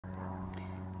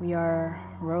We are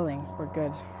rolling. We're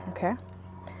good. Okay.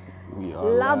 We are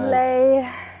Lovely.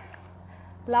 live.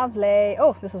 Lovely.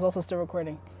 Oh, this is also still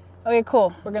recording. Okay,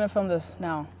 cool. We're going to film this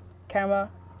now.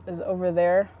 Camera is over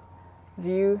there.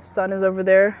 View. Sun is over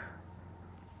there.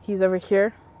 He's over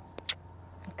here.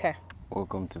 Okay.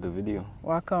 Welcome to the video.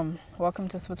 Welcome. Welcome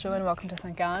to Switzerland. Welcome to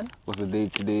St. Gallen. What's the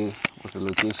date today? What's the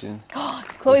location?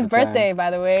 It's Chloe's What's the time? birthday,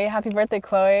 by the way. Happy birthday,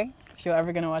 Chloe. If you're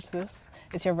ever going to watch this.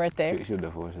 It's your birthday. You should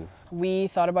have watched this. We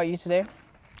thought about you today.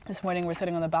 This morning we're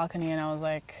sitting on the balcony and I was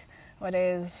like, what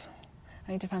is...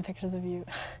 I need to find pictures of you.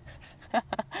 So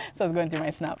I was going through my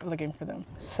Snap looking for them.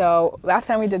 So last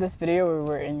time we did this video, we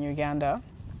were in Uganda.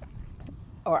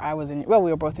 Or I was in... Well,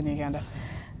 we were both in Uganda.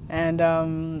 And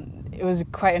it was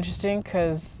quite interesting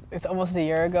because it's almost a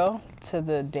year ago to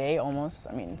the day, almost.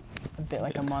 I mean, it's a bit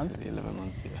like a month. 11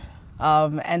 months, yeah.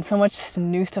 And so much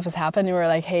new stuff has happened. We were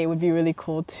like, hey, it would be really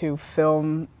cool to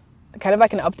film kind of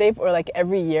like an update, or like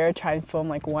every year try and film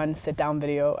like one sit-down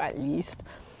video at least,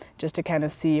 just to kind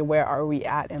of see where are we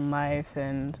at in life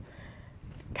and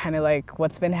kind of like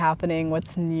what's been happening,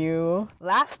 what's new.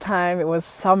 Last time it was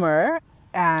summer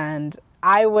and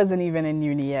I wasn't even in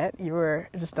uni yet. You were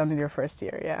just done with your first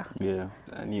year, yeah. Yeah,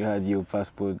 and you had your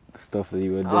passport stuff that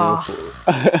you were there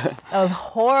for. That was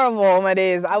horrible, my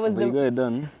days. But you got it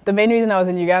done. The main reason I was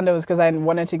in Uganda was because I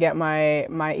wanted to get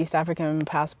my East African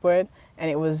passport,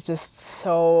 and it was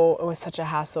such a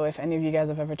hassle. If any of you guys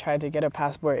have ever tried to get a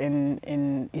passport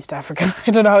in East Africa,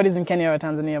 I don't know how it is in Kenya or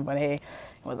Tanzania, but hey, it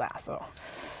was a hassle.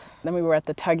 Then we were at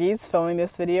the Tuggies filming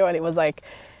this video, and it was like,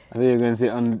 I think you're going to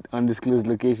say undisclosed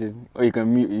location. Or you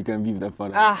can beep that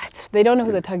part out. They don't know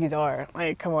who the Tuggies are.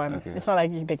 Like, come on. Okay. It's not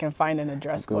like they can find an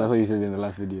address. Because that's what you said in the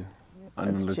last video.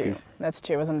 That's true. That's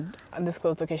true. It was an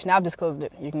undisclosed location. Now I've disclosed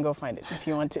it. You can go find it if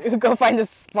you want to. Go find the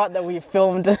spot that we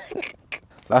filmed.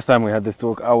 Last time we had this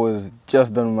talk, I was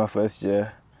just done with my first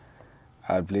year.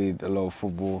 I had played a lot of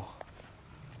football,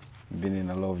 been in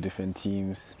a lot of different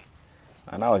teams,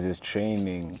 and I was just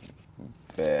training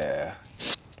there,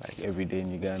 like every day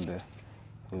in Uganda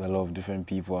with a lot of different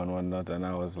people and whatnot, and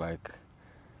I was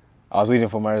waiting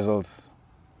for my results.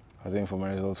 I was waiting for my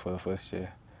results for the first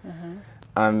year. Mm-hmm.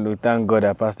 And we thank God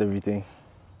I passed everything.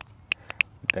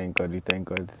 We thank God.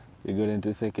 We got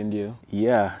into second year.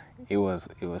 Yeah, it was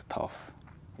tough.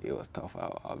 It was tough,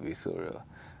 I'll be so real.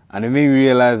 And it made me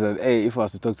realize that, hey, if I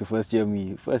was to talk to first year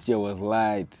me, first year was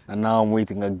light. And now I'm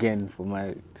waiting again for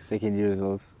my second year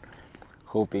results,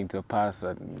 hoping to pass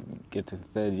and get to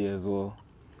third year as well,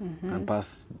 mm-hmm. and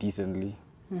pass decently.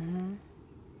 Mm-hmm.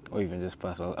 Or even just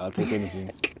pass, I'll take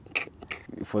anything.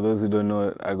 For those who don't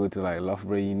know, I go to like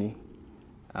Loughborough Uni,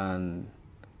 and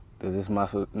there's this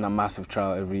massive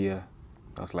trial every year.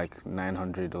 That's like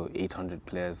 900 or 800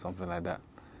 players, something like that.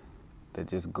 They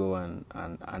just go and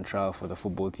trial for the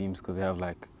football teams, because they have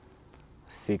like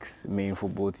 6 main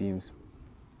football teams.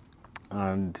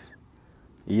 And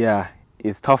yeah,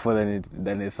 it's tougher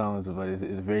than it sounds, but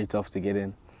it's very tough to get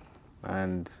in.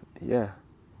 And yeah,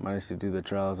 managed to do the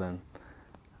trials and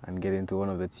get into one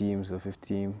of the teams, the 5th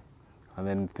team. And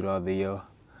then throughout the year,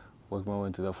 worked my way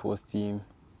into the 4th team,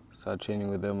 started training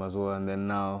with them as well, and then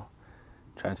now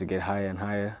trying to get higher and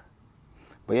higher.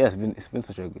 But yeah, it's been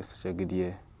such a good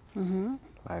year. Mm-hmm.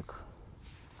 Like,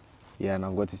 yeah, and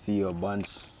I've got to see you a bunch.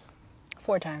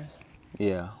 4 times.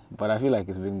 Yeah, but I feel like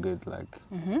it's been good. Like,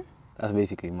 Mm-hmm. that's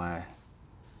basically my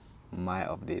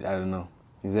update. I don't know.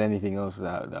 Is there anything else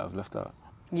that I've left out?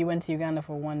 You went to Uganda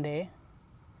for 1 day.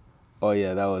 Oh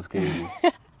yeah, that was crazy.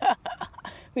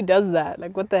 Who does that?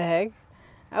 Like, what the heck?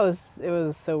 It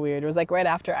was so weird. It was like right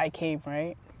after I came,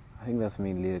 right? I think that's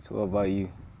mainly it. What about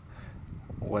you?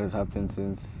 What has happened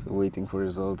since waiting for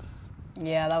results?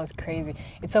 Yeah, that was crazy.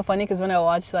 It's so funny because when I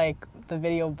watched like the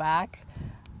video back,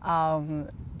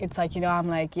 it's like, you know, I'm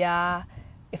like, yeah,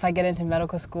 if I get into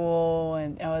medical school,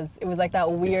 and it was like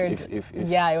that weird, If.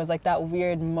 yeah, it was like that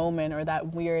weird moment or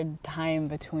that weird time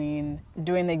between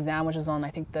doing the exam, which was on I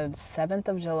think the 7th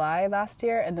of July last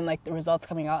year, and then like the results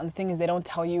coming out. And the thing is, they don't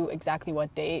tell you exactly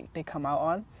what date they come out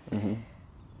on. Mm-hmm.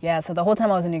 Yeah, so the whole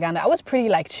time I was in Uganda, I was pretty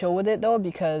like chill with it though,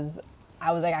 because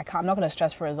I was like, I'm not going to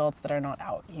stress for results that are not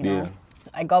out, you know? Yeah.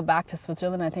 I got back to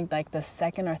Switzerland, I think like the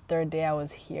 2nd or 3rd day I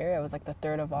was here. It was like the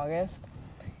 3rd of August.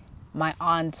 My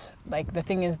aunt, like the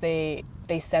thing is they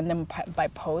send them by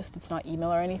post. It's not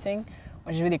email or anything,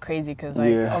 which is really crazy because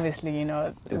like obviously, you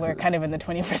know, we're kind of in the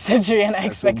 21st century and I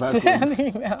expect an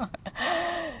email.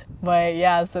 But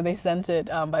yeah, so they sent it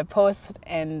by post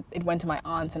and it went to my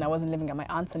aunt's, and I wasn't living at my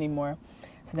aunt's anymore.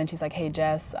 So then she's like, hey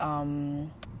Jess,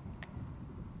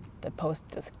 the post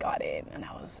just got in, and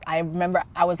I remember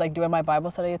I was like doing my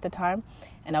Bible study at the time,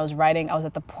 and I was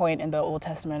at the point in the Old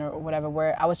Testament or whatever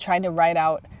where I was trying to write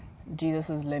out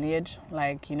Jesus's lineage,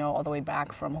 like, you know, all the way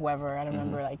back from whoever, I don't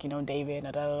remember, like, you know, David,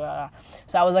 da, da, da, da.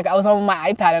 So I was on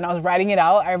my iPad and I was writing it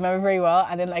out, I remember very well,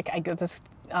 and then like I get this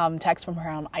text from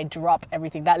her, I drop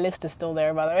everything. That list is still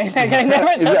there, by the way. Like, I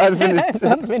never touched it. It's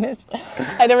unfinished.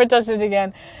 I never touched it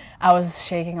again. I was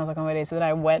shaking. I was like, oh my day. So then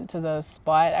I went to the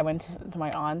spot. I went to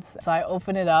my aunt's. So I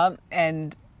opened it up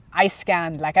and I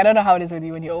scanned. Like, I don't know how it is with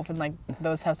you when you open like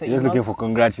those types of emails. You're just looking for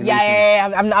congratulations. Yeah.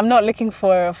 I'm not looking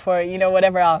for you know,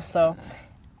 whatever else. So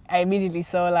I immediately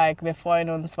saw like before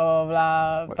blah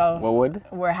blah blah. What word?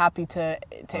 We're happy to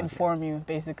inform you,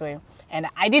 basically. And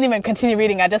I didn't even continue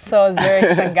reading. I just saw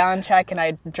Zurich's Sangan track and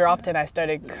I dropped and I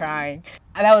started crying.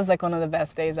 And that was like one of the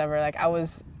best days ever. Like I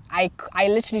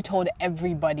literally told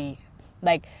everybody.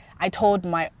 Like I told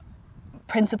my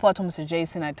principal, I told Mr.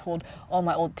 Jason, I told all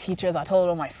my old teachers, I told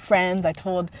all my friends, I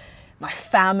told my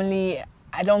family.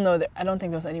 I don't think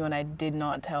there was anyone I did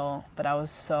not tell, but it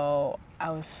was so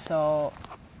amazing.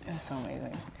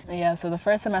 Yeah, so the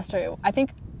first semester, I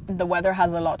think the weather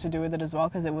has a lot to do with it as well,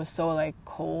 because it was so like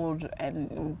cold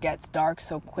and it gets dark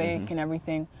so quick and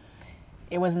everything.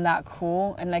 It wasn't that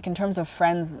cool. And like in terms of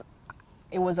friends,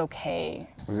 it was okay.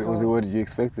 Was it what you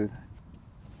expected?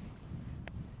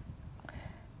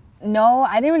 No,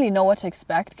 I didn't really know what to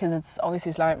expect, because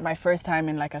it's like my first time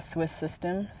in like a Swiss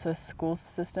school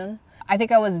system. I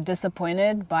think I was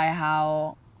disappointed by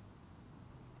how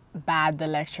bad the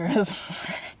lecturers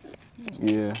were.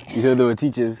 Yeah, you heard there were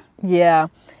teachers. Yeah,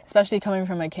 especially coming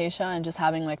from Acacia and just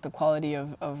having like the quality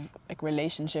of like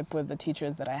relationship with the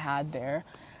teachers that I had there.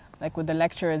 Like with the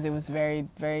lecturers, it was very,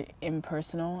 very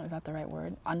impersonal. Is that the right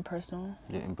word? Unpersonal?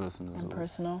 Yeah, impersonal.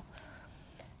 Impersonal.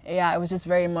 Yeah, it was just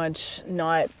very much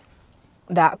not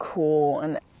that cool.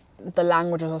 And the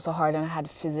language was also hard, and I had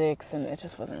physics, and it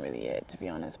just wasn't really it, to be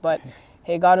honest. But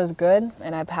hey, God was good,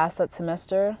 and I passed that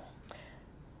semester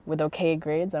with okay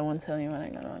grades. I won't tell you when I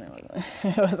got on.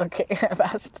 It was okay. I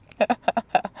passed.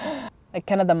 Like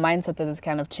kind of the mindset that has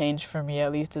kind of changed for me,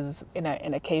 at least, is in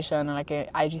Acacia and like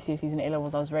IGCSEs and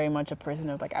A-levels. I was very much a person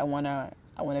of like I wanna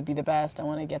be the best. I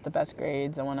wanna get the best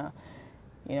grades. I wanna,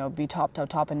 you know, be top.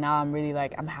 And now I'm really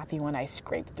like, I'm happy when I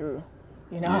scrape through.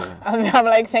 You know, yeah. I'm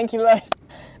like, thank you, Lord.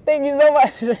 Thank you so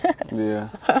much. Yeah.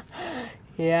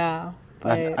 Yeah.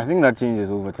 I think that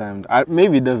changes over time.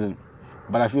 Maybe it doesn't,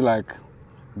 but I feel like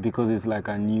because it's like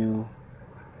a new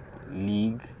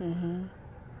league,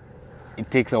 it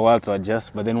takes a while to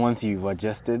adjust. But then once you've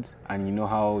adjusted and you know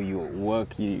how you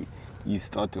work, you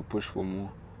start to push for more.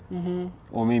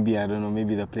 Or maybe, I don't know,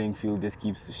 maybe the playing field just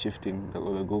keeps shifting,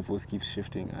 or the goalpost keeps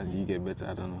shifting as you get better.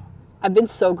 I don't know. I've been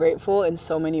so grateful in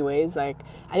so many ways. Like,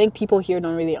 I think people here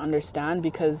don't really understand,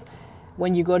 because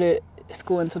when you go to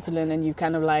school in Switzerland and you've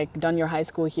kind of like done your high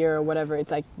school here or whatever,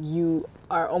 it's like you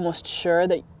are almost sure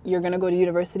that you're going to go to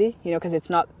university, you know, because it's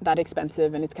not that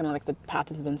expensive and it's kind of like the path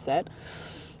has been set.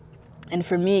 And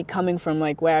for me, coming from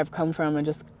like where I've come from and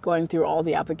just going through all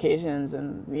the applications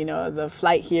and, you know, the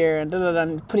flight here and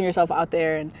and putting yourself out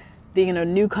there and being in a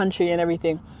new country and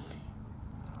everything,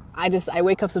 I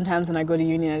wake up sometimes and I go to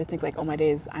uni and I just think like, oh my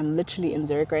days, I'm literally in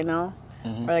Zurich right now.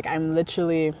 Or like I'm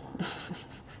literally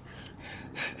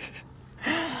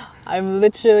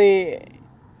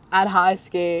at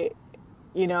Highscape,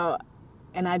 you know,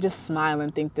 and I just smile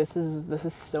and think this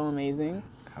is so amazing.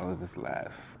 How was this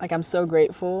life? Like, I'm so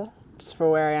grateful just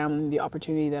for where I am and the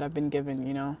opportunity that I've been given,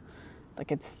 you know.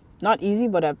 Like, it's not easy,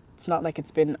 but it's not like it's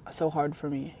been so hard for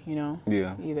me, you know.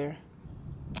 Yeah. Either.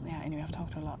 Yeah, anyway, I've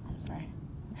talked a lot. I'm sorry.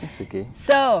 It's okay.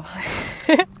 So.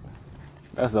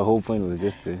 That's the whole point, was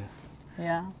just to...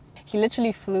 Yeah. He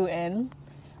literally flew in.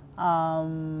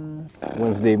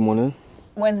 Wednesday morning,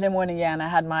 yeah, and I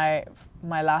had my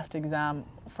last exam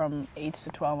from 8 to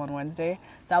 12 on Wednesday.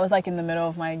 So I was like in the middle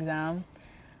of my exam.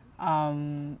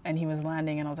 And he was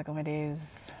landing and I was like, oh my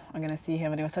days, I'm going to see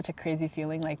him. And it was such a crazy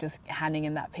feeling, like just handing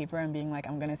in that paper and being like,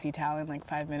 I'm going to see Tal in like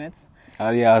 5 minutes.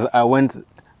 Yeah, I went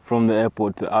from the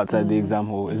airport to outside the exam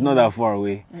hall. It's not that far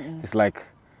away. It's like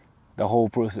the whole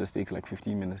process takes like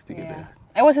 15 minutes to get there.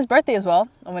 It was his birthday as well.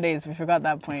 Oh my days, we forgot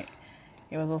that point.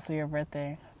 It was also your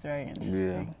birthday. It's very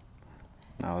interesting.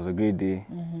 Yeah, that was a great day.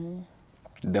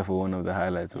 Definitely one of the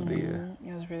highlights of the year.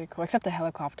 It was really cool, except the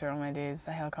helicopter. On my days,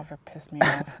 the helicopter pissed me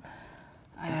off.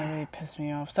 It really pissed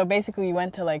me off. So basically, we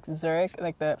went to like Zurich,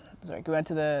 we went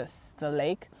to the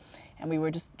lake, and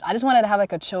I just wanted to have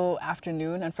like a chill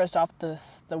afternoon. And first off, the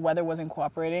weather wasn't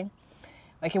cooperating.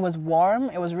 Like, it was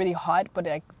warm, it was really hot, but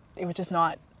like it was just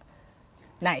not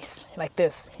nice like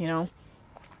this, you know.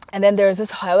 And then there was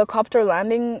this helicopter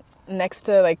landing next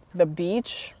to like the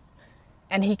beach,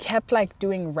 and he kept like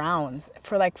doing rounds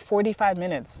for like 45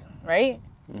 minutes, right?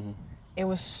 Mm-hmm. It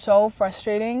was so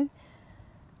frustrating.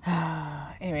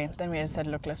 Anyway, then we just said,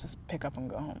 look, let's just pick up and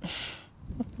go home.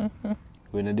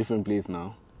 We're in a different place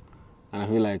now. And I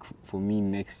feel like for me,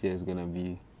 next year is going to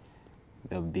be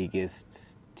the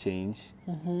biggest change.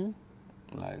 Mm-hmm.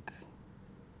 Like,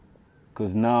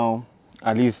 because now,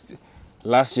 at least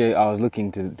last year I was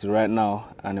looking to right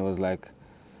now, and it was like,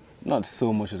 not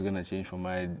so much was going to change from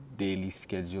my daily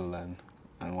schedule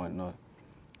and whatnot.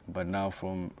 But now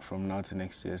from now to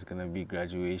next year, it's going to be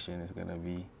graduation. It's going to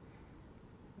be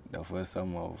the first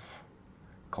summer of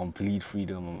complete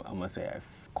freedom. I must say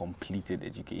I've completed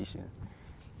education.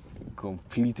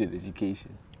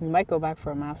 You might go back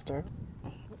for a master.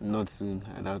 Not soon.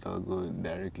 I doubt I'll go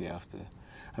directly after.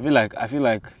 I feel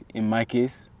like in my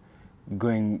case,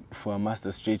 going for a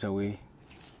master straight away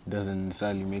doesn't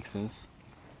necessarily make sense.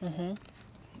 Mm-hmm.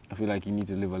 I feel like you need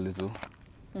to live a little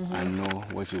and know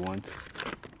what you want.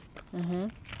 Mm-hmm.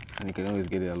 And you can always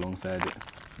get it alongside it,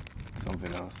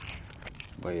 something else.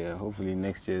 But yeah, hopefully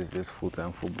next year is just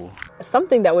full-time football.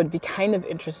 Something that would be kind of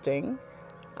interesting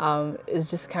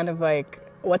is just kind of like,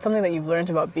 what's something that you've learned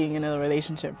about being in a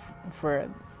relationship for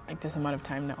like this amount of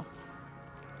time now?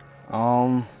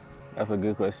 That's a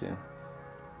good question.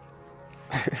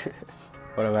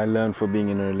 What have I learned for being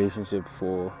in a relationship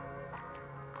for,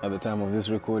 at the time of this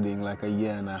recording, like a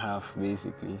year and a half,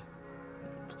 basically.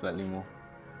 Slightly more.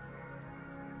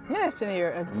 Yeah, it's been a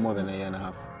year. More than a year and a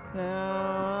half.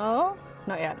 No,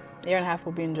 not yet. A year and a half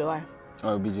will be in July. Oh,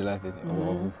 it'll be July 5th.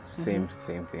 Well, same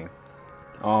thing.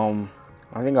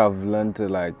 I think I've learned to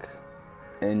like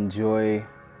enjoy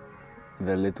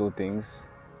the little things.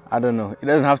 I don't know. It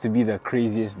doesn't have to be the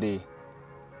craziest day.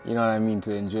 You know what I mean?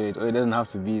 To enjoy it. Or it doesn't have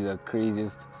to be the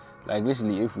craziest. Like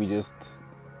literally if we just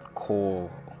call,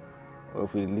 or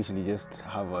if we literally just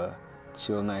have a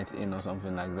chill night in or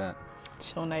something like that.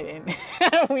 Chill night in.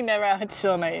 We never had a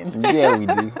chill night in. Yeah, we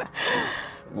do.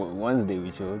 Wednesday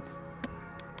we chilled.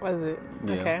 Was it?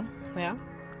 Yeah. Okay. Yeah.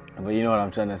 But you know what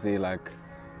I'm trying to say? Like,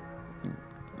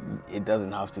 it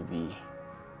doesn't have to be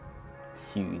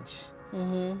huge.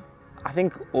 Mm-hmm. I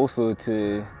think also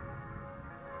to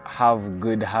have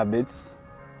good habits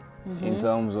in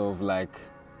terms of like,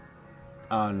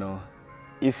 I don't know,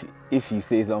 if you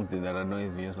say something that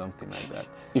annoys me or something like that,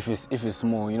 if it's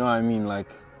small, you know what I mean? Like,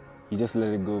 you just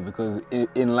let it go, because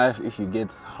in life, if you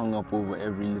get hung up over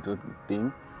every little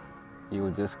thing, you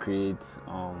will just create,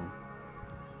 I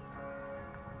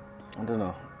don't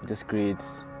know, just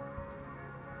creates,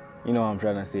 you know what I'm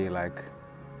trying to say, like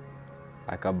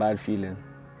a bad feeling.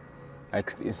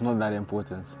 Like, it's not that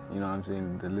important, you know what I'm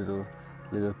saying? The little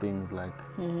things, like,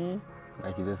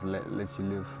 like you just let you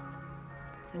live.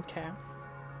 Okay.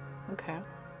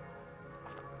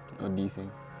 What do you think?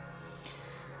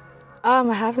 I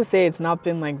have to say it's not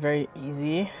been like very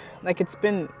easy. Like, it's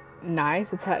been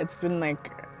nice. It's been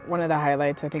like one of the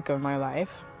highlights, I think, of my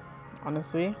life,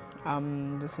 honestly.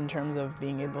 Just in terms of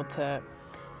being able to,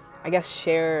 I guess,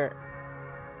 share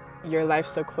your life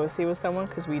so closely with someone,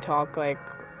 because we talk like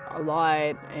a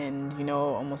lot and you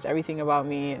know almost everything about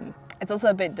me. And it's also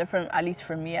a bit different, at least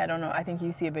for me. I don't know, I think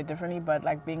you see it a bit differently, but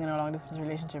like being in a long distance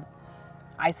relationship,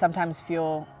 I sometimes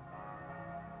feel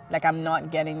like I'm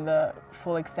not getting the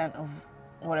full extent of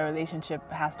what a relationship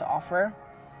has to offer.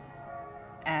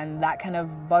 And that kind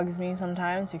of bugs me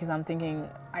sometimes, because I'm thinking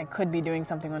I could be doing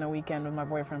something on a weekend with my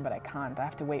boyfriend, but I can't. I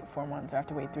have to wait 4 months, or I have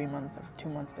to wait 3 months, or 2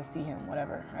 months to see him,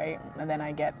 whatever, right? And then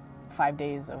I get 5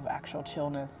 days of actual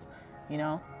chillness, you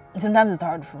know? And sometimes it's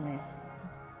hard for me,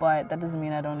 but that doesn't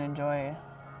mean I haven't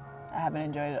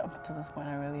enjoyed it up to this point.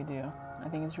 I really do. I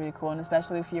think it's really cool, and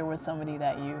especially if you're with somebody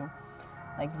that you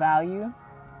like value,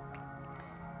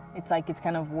 it's like it's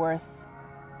kind of worth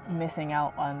missing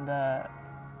out on the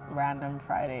random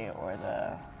Friday or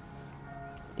the,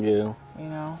 Yeah. you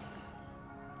know.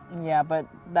 Yeah, but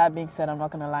that being said, I'm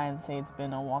not gonna lie and say it's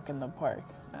been a walk in the park.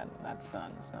 It's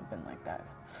not been like that.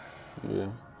 Yeah.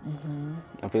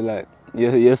 I feel like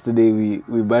yesterday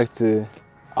we back to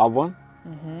Albon.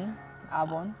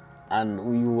 Albon. And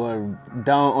we were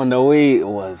down on the way. It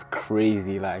was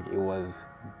crazy. Like, it was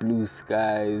blue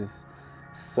skies,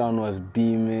 sun was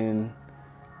beaming,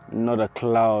 not a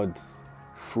cloud.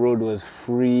 Road was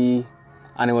free,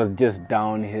 and it was just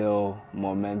downhill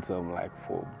momentum, like,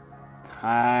 for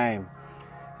time.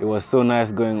 It was so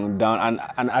nice going down,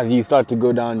 and as you start to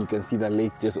go down, you can see the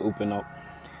lake just open up.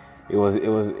 It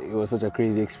was such a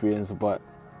crazy experience, but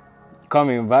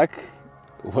coming back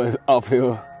was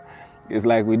uphill. It's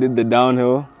like we did the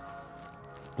downhill,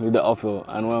 we did the uphill,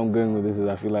 and where I'm going with this is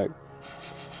I feel like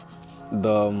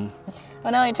the Oh,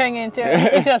 now you're turning it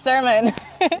into a sermon.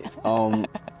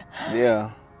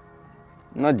 yeah,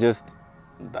 not just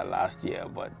the last year,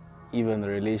 but even the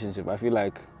relationship. I feel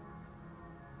like,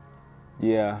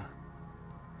 yeah,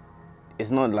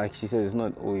 it's not like she said, it's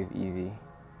not always easy,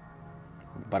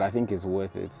 but I think it's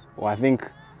worth it. Or I think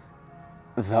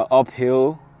the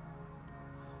uphill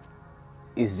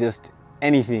is just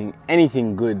anything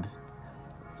good.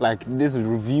 Like this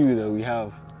review that we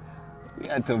have, we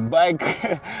had to bike.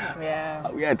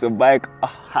 Yeah. We had to bike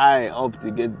high up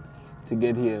to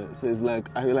get here. So it's like,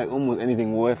 I feel like almost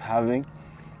anything worth having,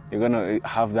 you're gonna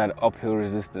have that uphill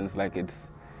resistance. Like it's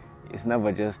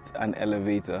never just an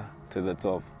elevator to the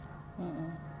top.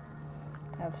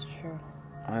 That's true.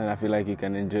 And I feel like you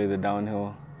can enjoy the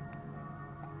downhill.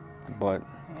 But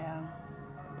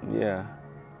yeah,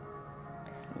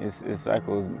 it's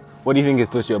cycles. What do you think has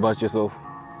taught you about yourself?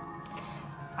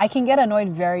 I can get annoyed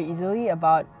very easily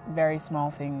about very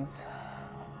small things.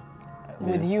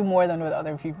 With you more than with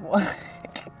other people.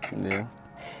 Yeah.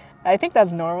 I think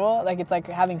that's normal. Like, it's like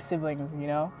having siblings, you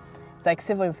know? It's like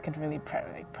siblings can really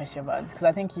push your buttons because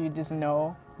I think you just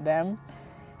know them.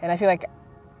 And I feel like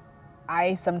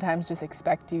I sometimes just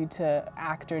expect you to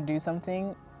act or do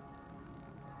something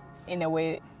in a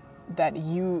way that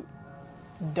you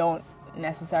don't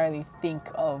necessarily think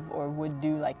of or would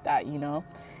do like that, you know?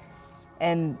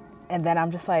 And then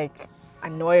I'm just like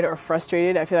annoyed or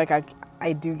frustrated. I feel like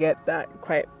I do get that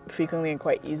quite frequently and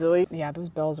quite easily. Yeah, those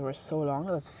bells were so long.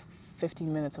 It was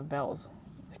 15 minutes of bells.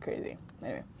 It's crazy.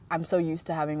 Anyway, I'm so used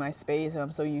to having my space and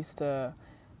I'm so used to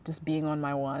just being on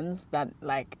my ones that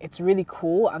like it's really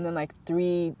cool. And then like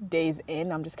 3 days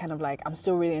in, I'm just kind of like, I'm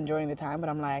still really enjoying the time, but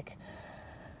I'm like,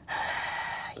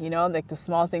 you know, like the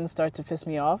small things start to piss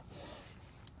me off.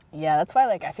 Yeah, that's why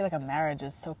like I feel like a marriage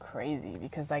is so crazy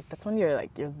because like that's when you're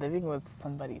living with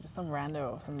somebody, just some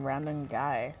random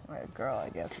guy or a girl, I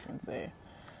guess you can say.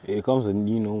 It comes a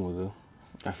new normal though.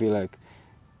 I feel like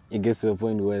it gets to a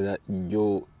point where that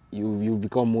you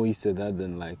become more used to that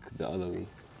than like the other way.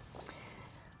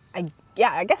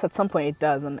 I guess at some point it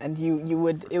does, and it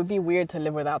would be weird to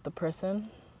live without the person.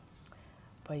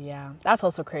 But yeah, that's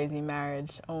also crazy,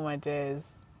 marriage. Oh my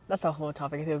days. That's a whole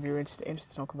topic I think it would be interesting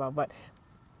to talk about, but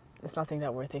it's nothing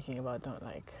that we're thinking about. Don't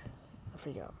like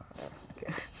freak out about it.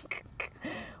 Okay.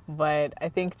 But I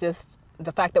think just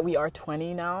the fact that we are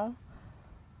 20 now,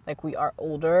 like we are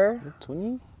older. You're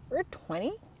 20? We're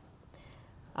 20.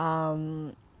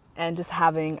 And just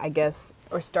having, I guess,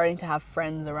 or starting to have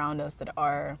friends around us that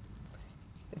are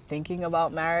thinking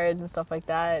about marriage and stuff like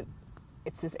that.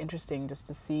 It's just interesting just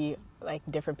to see like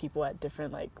different people at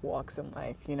different like walks in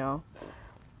life, you know,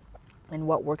 and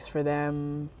what works for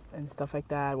them and stuff like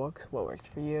that. What works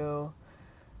for you?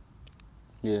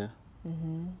 Yeah.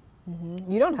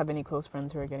 You don't have any close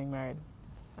friends who are getting married.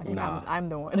 I think Nah. I'm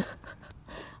the one.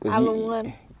 I'm the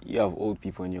one. You have old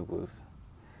people in your close.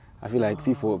 I feel like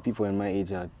people in my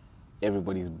age are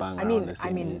everybody's bang around the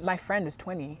same age. My friend is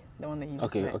 20, the one that you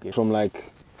just met. Okay. From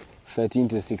like 13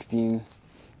 to 16,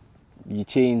 you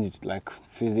changed like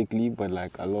physically, but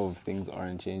like a lot of things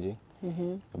aren't changing.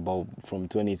 About from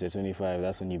 20 to 25,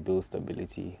 that's when you build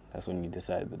stability. That's when you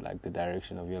decide like the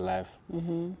direction of your life.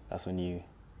 That's when you,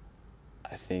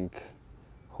 I think,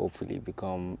 hopefully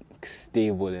become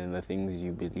stable in the things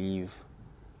you believe.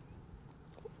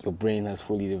 Your brain has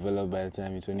fully developed by the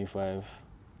time you're 25.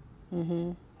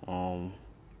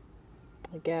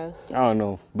 I guess. I don't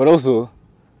know, but also,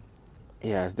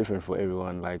 yeah, it's different for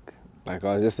everyone. Like I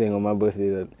was just saying on my birthday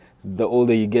that the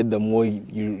older you get, the more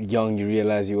you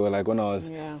realize you were. Like when I was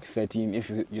 13, if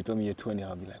you told me you're 20,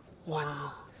 I'll be like,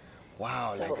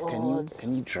 wow, So like old.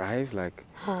 can you drive? Like,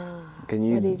 can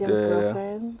you? What is your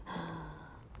girlfriend?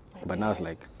 But now it's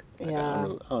like I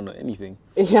don't know anything.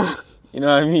 Yeah. You know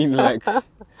what I mean? Like,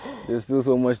 there's still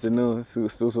so much to know, still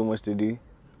so much to do.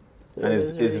 So And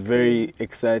it's really very cool.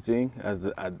 exciting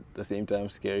at the same time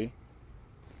scary.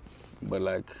 But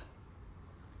like,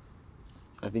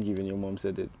 I think even your mom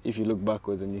said it. If you look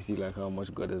backwards and you see like how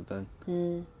much God has done,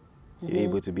 you're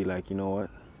able to be like, you know what?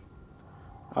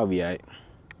 I'll be alright.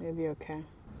 It'll be okay.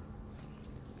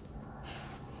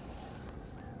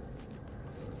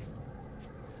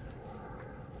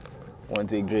 One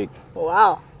take Drake.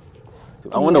 Wow. So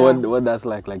I wonder what that's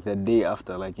like the day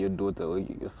after like your daughter or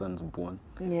your son's born.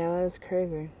 Yeah, that is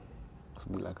crazy.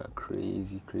 It'll be like a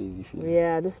crazy feeling.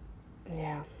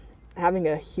 Yeah, having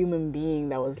a human being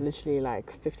that was literally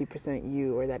like 50%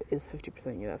 you, or that is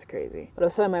 50% you, that's crazy. But I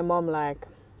was telling my mom like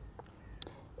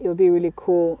it would be really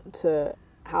cool to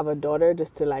have a daughter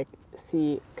just to like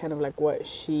see kind of like what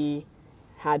she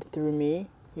had through me,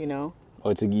 you know,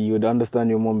 Or you would understand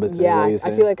your mom better. Yeah, is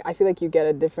what I feel like you get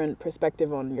a different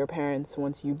perspective on your parents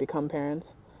once you become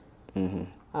parents.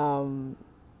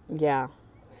 Yeah,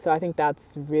 so I think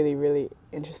that's really, really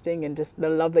interesting, and just the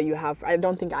love that you have. I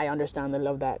don't think I understand the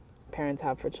love that parents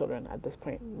have for children at this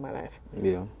point in my life.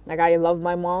 Yeah. Like, I love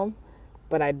my mom,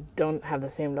 but I don't have the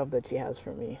same love that she has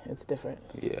for me. It's different.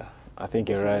 Yeah, I think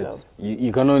you're Different right. love.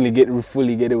 You can only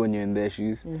fully get it when you're in their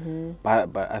shoes.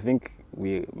 But I think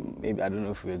maybe I don't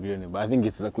know if we agree on it, but I think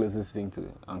it's the closest thing to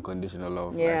unconditional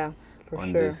love. Yeah, for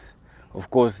on sure. This. Of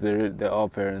course, there are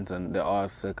parents and there are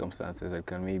circumstances that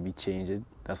can maybe change it.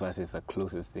 That's why I say it's the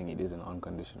closest thing. It isn't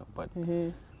unconditional, but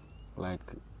like,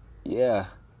 yeah,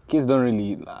 kids don't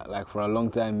really like for a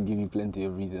long time give you plenty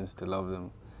of reasons to love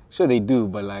them. Sure, they do,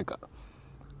 but like,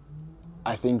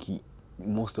 I think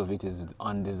most of it is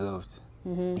undeserved,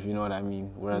 if you know what I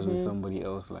mean. Whereas with somebody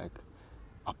else, like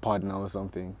a partner or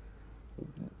something,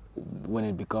 when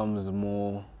it becomes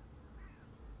more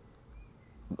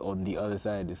on the other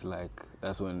side, it's like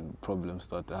that's when problems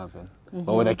start to happen.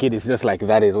 But with a kid, it's just like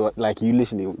that is what, like, you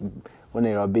literally, when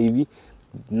you're a baby,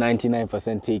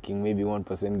 99% taking, maybe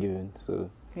 1% giving. So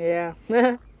yeah.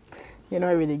 You're not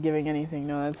really giving anything.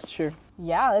 No, that's true.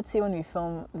 Yeah, let's see when we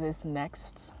film this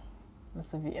next.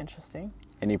 This will be interesting.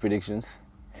 Any predictions?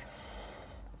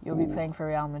 You'll be playing for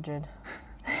Real Madrid.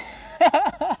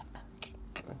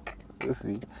 We'll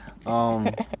see.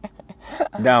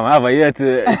 Damn, I have a year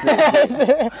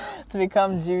to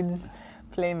become Jude's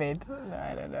playmate. No,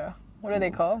 I don't know. What are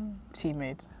they called?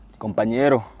 Teammate.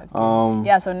 Compañero.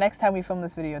 Yeah, so next time we film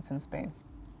this video, it's in Spain.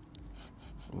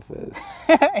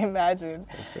 Imagine.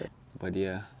 But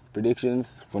yeah,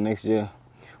 predictions for next year.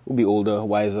 We'll be older,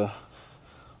 wiser,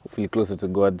 hopefully closer to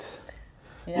God.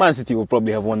 Yeah. Man City will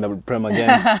probably have won the Prem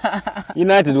again.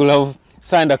 United will have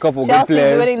signed a couple good players.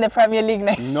 Chelsea's winning the Premier League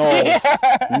next year.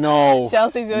 No.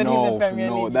 Chelsea's winning the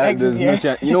Premier League next year. No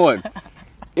chance. You know what?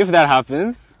 If that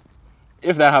happens,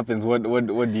 what do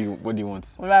you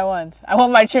want? What do I want? I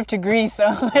want my trip to Greece. So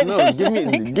no,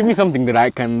 give me something that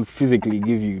I can physically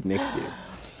give you next year.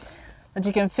 That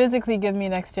you can physically give me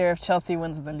next year if Chelsea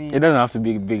wins the league. It doesn't have to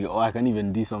be big. Or I can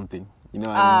even do something. You know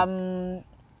what I mean?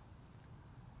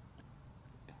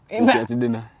 Take you out to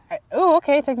dinner. Oh,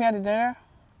 okay. Take me out to dinner.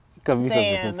 Cut me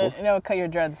something simple. No, cut your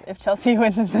dreads. If Chelsea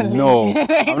wins the league. No,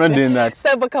 I'm not doing that.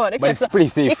 So, but come on. It's pretty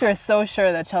safe. If you're so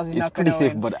sure that Chelsea's not going to win.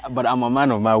 It's pretty safe, but I'm a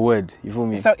man of my word. You feel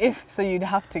me? So you'd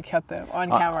have to cut them on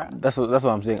camera. That's what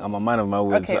I'm saying. I'm a man of my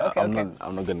word. Okay, so okay,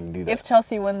 I'm not going to do that. If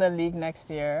Chelsea win the league next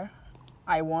year,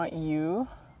 I want you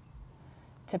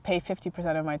to pay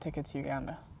 50% of my ticket to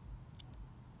Uganda.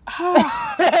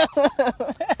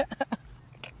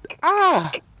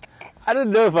 I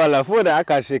don't know if I'll afford that. I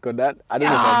can't shake on that. I don't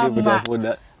know if I'll be able to afford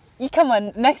that. Come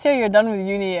on, next year you're done with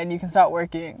uni and you can start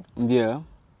working. Yeah.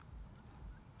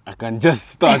 I can just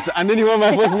start. And then you want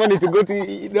my first money to go to,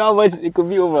 you know how much it could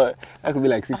be over? That could be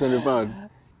like £600.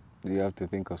 You have to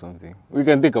think of something. We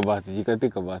can think about it. You can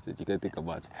think about it.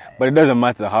 But it doesn't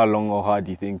matter how long or hard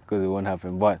you think, because it won't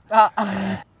happen. But, yeah.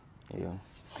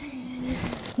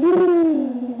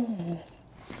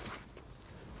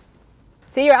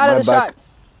 See, you're out of the shot.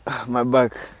 My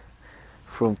back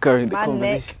from carrying the My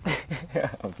conversation.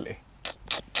 I'm playing.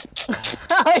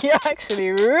 You're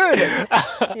actually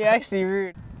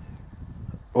rude.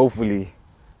 Hopefully,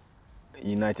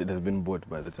 United has been bought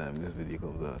by the time this video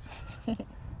comes out.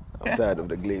 I'm tired of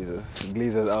the Glazers.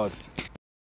 Glazers out.